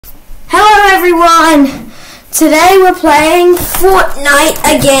everyone! Today we're playing Fortnite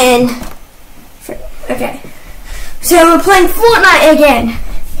again. Okay. So we're playing Fortnite again.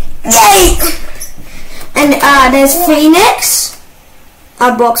 Yay! And there's Phoenix.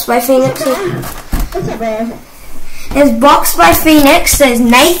 Box by Phoenix. What's up, man? There's Box by Phoenix. There's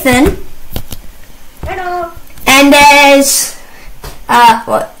Nathan. Hello. And there's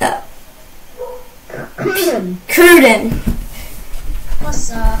Cruden.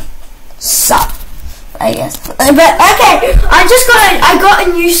 What's up? Sup, I guess. But okay, I got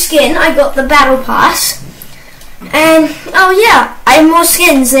a new skin. I got the battle pass, and oh yeah, I have more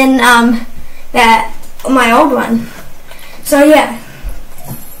skins than my old one. So yeah.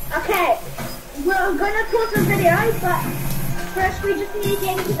 Okay, we're gonna pause the video, but first we just need to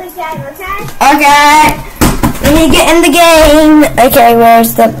get into the game, okay? Okay, we need to get in the game. Okay,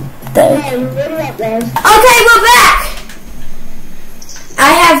 where's the? Hey, what up, guys? Okay, we're back.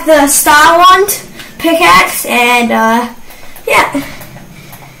 I have the Star Wand pickaxe and yeah,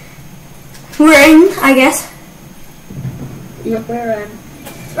 we're in, I guess. Yep, we're in.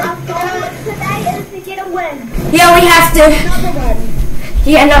 Today is to get a win. Yeah, we have to. Another one.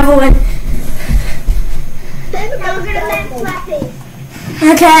 Yeah, another one. Then we're gonna land Flappy.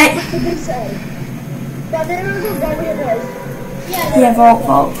 Okay. That's a good say. But then we're gonna go where it is. Yeah,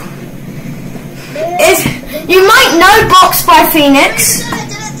 Vault. You might know Box by Phoenix. I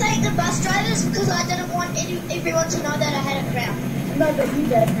didn't take the bus drivers because I didn't want everyone to know that I had a crown. No, but you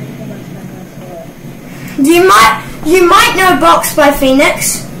did take the bus drivers. You might know Box by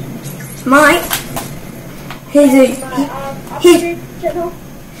Phoenix. Might. He's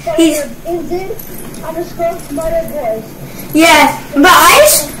yeah, but I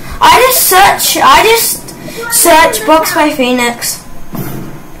just search Box by Phoenix.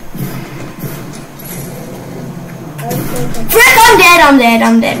 Frick, I'm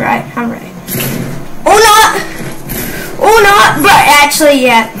dead, right? I'm ready. Or not, but actually,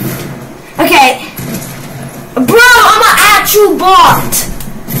 yeah. Okay. Bro, I'm an actual bot.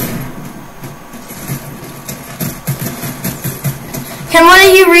 Can one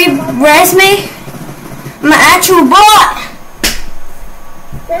of you res me? I'm an actual bot.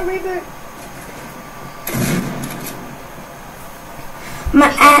 I'm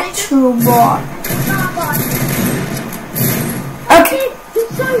an actual bot. Okay. He's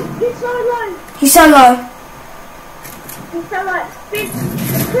so low. He's so low.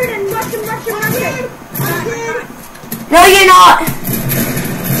 Rush him. No, you're not.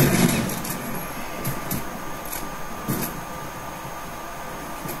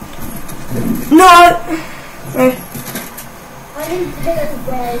 No.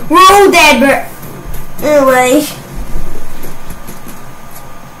 We're all dead, but anyway.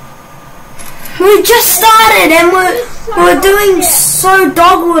 We just started and we're doing so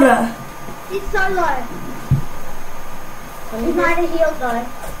dog water. He's so low. He might have healed though.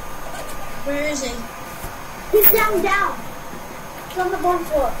 Where is he? He's down. He's on the bottom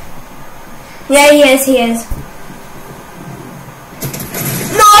floor. Yeah, he is.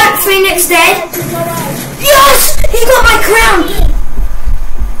 No, Phoenix dead. Yes! He got my crown!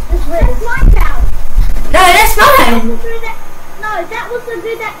 That's my crown. No, that's mine. No, that was the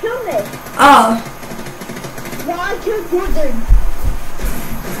dude that killed me. Oh. No, I killed Gordon.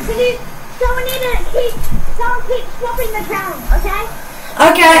 Someone keep swapping the crown, okay?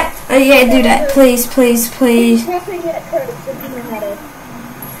 Okay. Yeah, do that. Please. Swapping it first, if you know how to.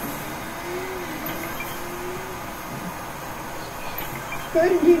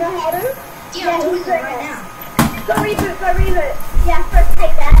 Gordon, do you know how to? Yeah, I'm doing it right now. Go reboot. Yeah, first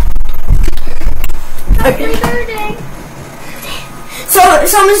take that. Okay. Rebooting. So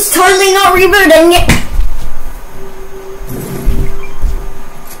someone's totally not rebooting it.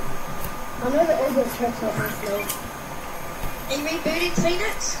 I know there is a trick up my sleeve. Are you rebooting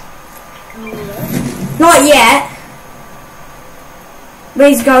Phoenix? Not yet. But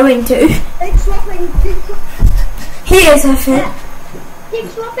he's going to. Keep swapping. He is, I think. Keep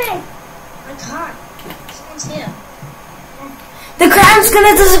swapping. I can't. Someone's here. The crown's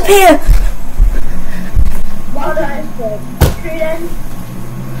gonna disappear. Well done.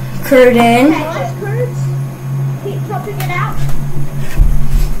 Cruden. Keep swapping it out.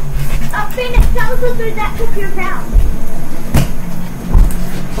 Phoenix, tell us the dude that took your crown.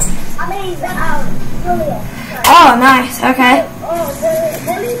 Julian. Oh, nice. Okay. Oh, the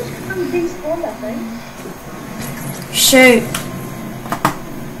volume's from despawned, I think. Shoot.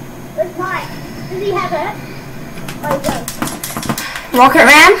 That's mine. Does he have it? Oh, he does. Rocket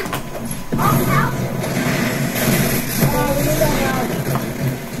Ram? Oh, out. We need a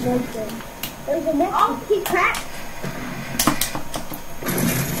There's a next. Oh, he's cracked.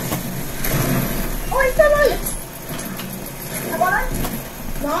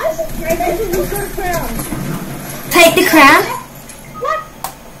 Nice. Hey, this is a good crown. Take the crown. What?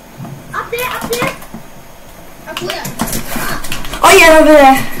 Up there, up there. Up where? Oh yeah, over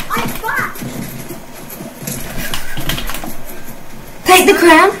there. I fuck. Take the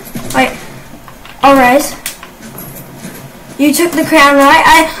crown. Wait. Alright. You took the crown, right?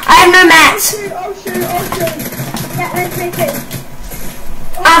 I have no mats. Oh shoot. Yeah, let's make it.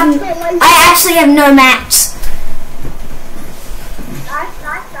 I actually have no mats. Nice.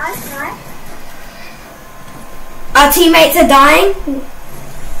 Our teammates are dying.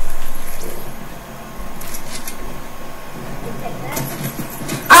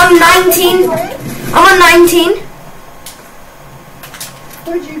 I'm 19. I'm on 19.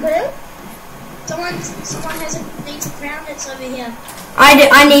 Where'd you go? Someone needs a crown. It's over here.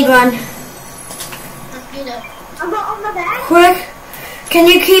 I need one. Let's get it. I'm not on my back. Quick. Can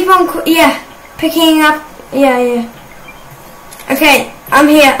you keep on, picking up? Yeah. Okay, I'm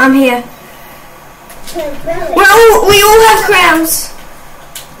here. Okay, really? We all have crowns.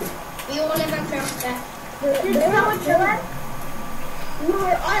 We all have our crowns back. Did someone do it? No,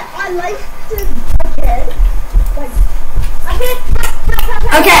 I like to get like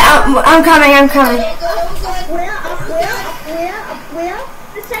Okay, I'm coming. Okay, go. up where?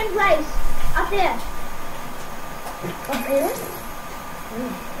 The same place. Up there. Up there?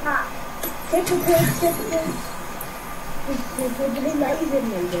 Ah. Typically. It's really lazy in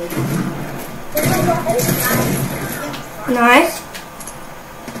me, dude. Nice.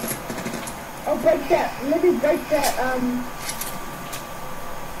 I'll break that. Let me break that,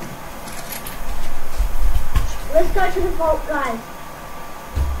 Let's go to the vault, guys.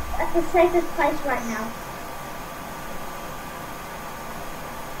 That's the safest place right now.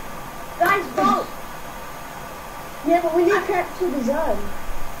 Guys, vault! Yeah, but we need to capture the zone.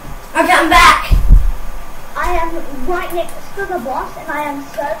 Okay, I'm back. I am right next to the boss, and I am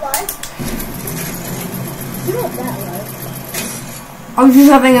so low. You're not that low. I'm just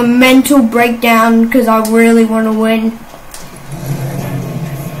having a mental breakdown because I really want to win.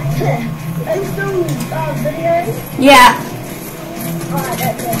 Are you still videoing? Yeah. Alright,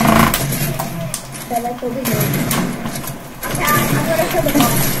 that's it. Okay, let's go video. Okay, I'm gonna kill the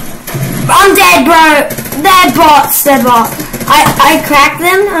boss. I'm dead, bro. They're bots. I cracked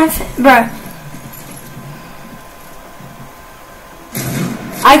them, bro.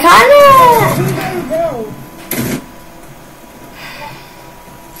 I kinda.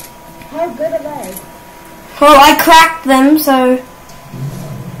 How good are they? Well, I cracked them, so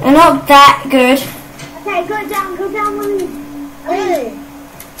they're not that good. Okay, go down with me. Hey.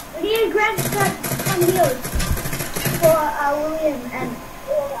 We need to grab some heals for William and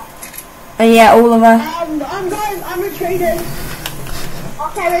Ola. Yeah, all of us. I'm retreating.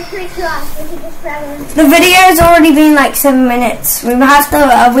 Okay, retreat to us. We can just grab them. The video's already been like 7 minutes. We have to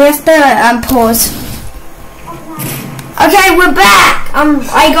pause. Okay, we're back.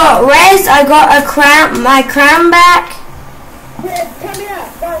 I got res. I got my crown back. Here, come here,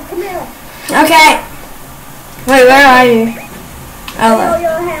 guys, come here. Okay. Wait, where are you? Oh.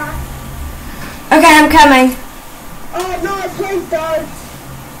 Okay, I'm coming. Oh no, please don't.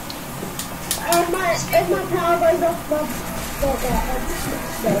 If my power goes off,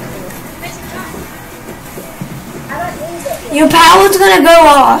 I don't need it. Your power's gonna go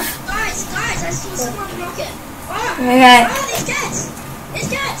off. Guys, I saw someone rocket. Oh, Okay. there's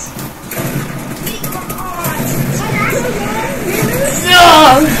cats.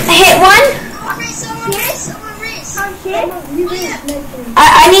 Hit one. Someone race. I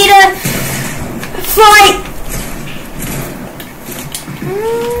need a fight.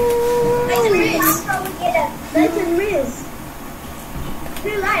 Nathan Riz. Too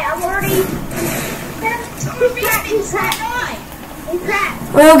late, I'm already... He's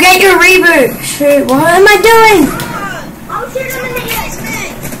cracked. Well, get your reboot. Shoot, what am I doing? I'll shoot him in the head.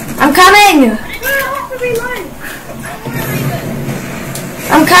 I'm coming. I have to reload.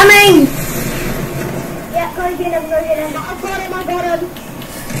 I'm coming. Yeah, go get him. I got him.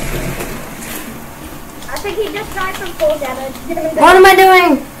 I think he just died from fall damage. What am I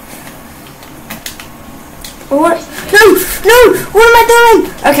doing? What? No! What am I doing?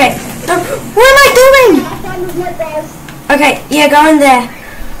 Okay. No. What am I doing? Okay, yeah, go in there.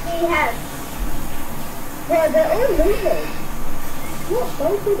 He has. Well, they're all moving. What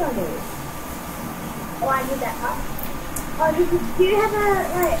both did I do? Oh, I did that up. Oh, do you have a,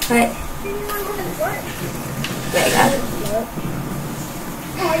 like... Wait. Do you want to have a work? There you go.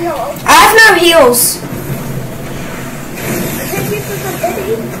 Oh, no. I have no heals. Thank you for some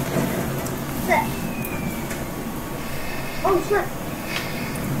biddies. Set. Oh, shit.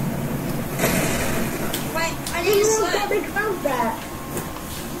 Wait, I You need a know slip. what they called that?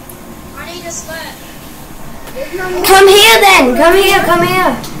 need a slurp. Come here then. Come here. Come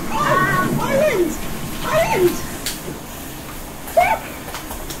here. Island! Island!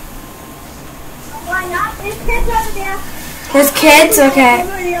 Why not? There's kids over there. There's kids. Okay. I'm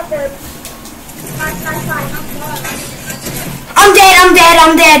already up there. Fine. I'm dead. I'm dead.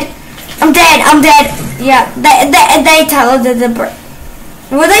 I'm dead. I'm dead. I'm dead. Yeah. They teleported the.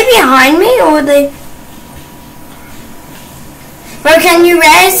 Were they behind me or were they? Bro, can you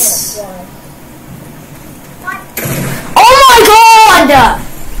res? Oh my god!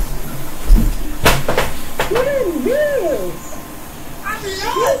 What is this? I'm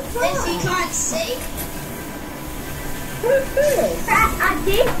low. If you can't see. Who's this? I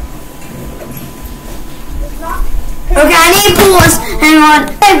did. Okay, I need pause. Hang on.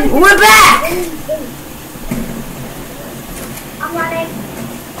 Hey, we're back. I'm running.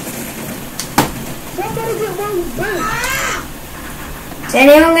 Somebody get one boot. Is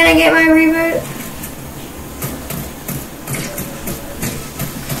anyone gonna get my reboot?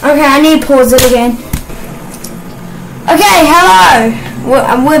 Okay, I need to pause it again. Okay, hello.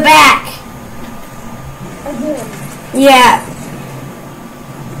 We're back. Again. Yeah.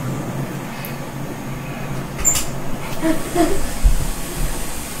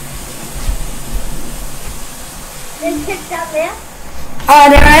 There's kids down there. Oh,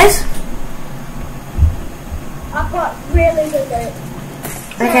 there is? I've got really good loot.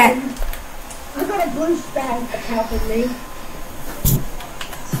 Okay. I've got a blue stag that's helping me.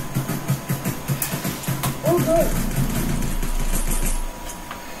 Oh, good.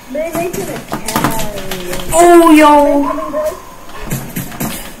 Maybe to the carry. Oh, yo. Coming good?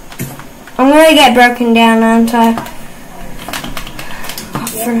 I'm gonna get broken down, aren't I?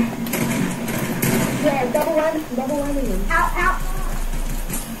 Yeah, double one. Out.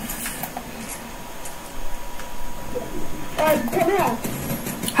 Come here.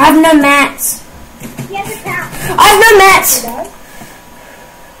 I have no mats. Yes, it's out. I have no mats. I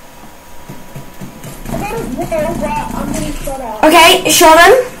got a wall, but I'm getting shot out. Okay, shot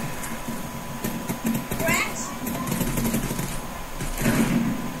him.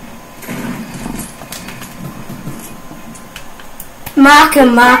 Mark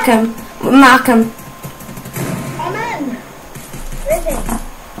him. I'm in. Where's it?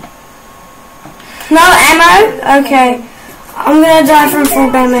 No ammo? Okay. I'm gonna die from full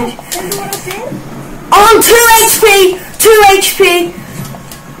damage. This is what I said? I'm on 2 HP! 2 HP!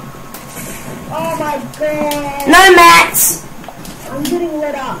 Oh my god. No mats! I'm getting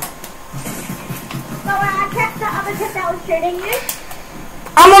lit up. So I kept the other kid that was shooting you?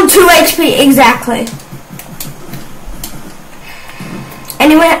 I'm on 2 HP, exactly.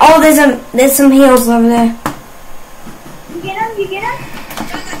 Anyway, oh, there's some heals over there. You get him?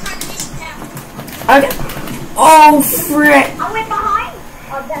 Okay. Oh, frick. I went behind.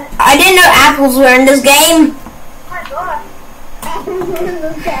 Oh, damn it. I didn't know apples were in this game. Oh my god. Apples were in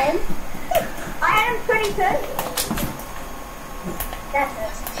this game. I had him pretty good. That's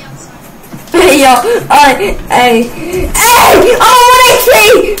it. Yo, hey, I'm on 1 HP!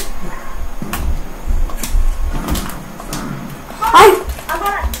 I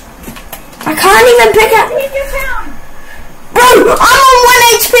got it. I can't even pick up. Here's your crown. Bro, I'm on 1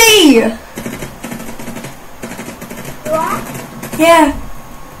 HP! You are? Yeah.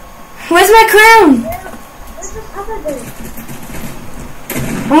 Where's my crown? Yeah. Where's the other dude?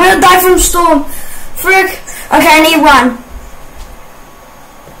 I'm gonna die from storm. Frick. Okay, I need one.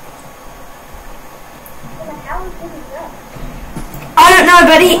 Where the hell is this go? I don't know,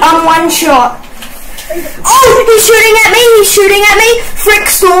 but I'm one shot. Oh, he's shooting at me. Frick,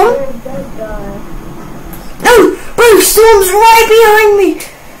 storm. Don't die. No, bro, storm's right behind me.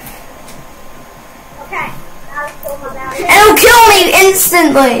 Okay. Now let's pull my battery. And it'll kill me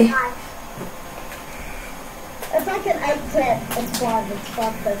instantly. Nice. It's like an 8 tip. It's 5. It's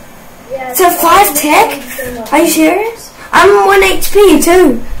 5 tip. Yeah. It's a 5 tick? Are you serious? I'm on 1 HP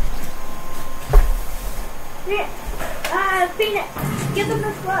too. Yeah. Phoenix, give them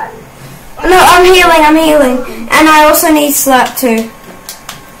the slug. No, I'm healing. And I also need slurp too.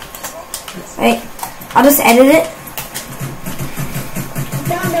 Wait, I'll just edit it. I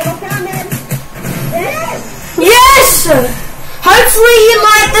found it. Yes! Yes! Hopefully you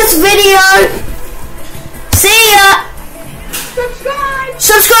like this video. See ya! Subscribe!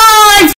 Subscribe!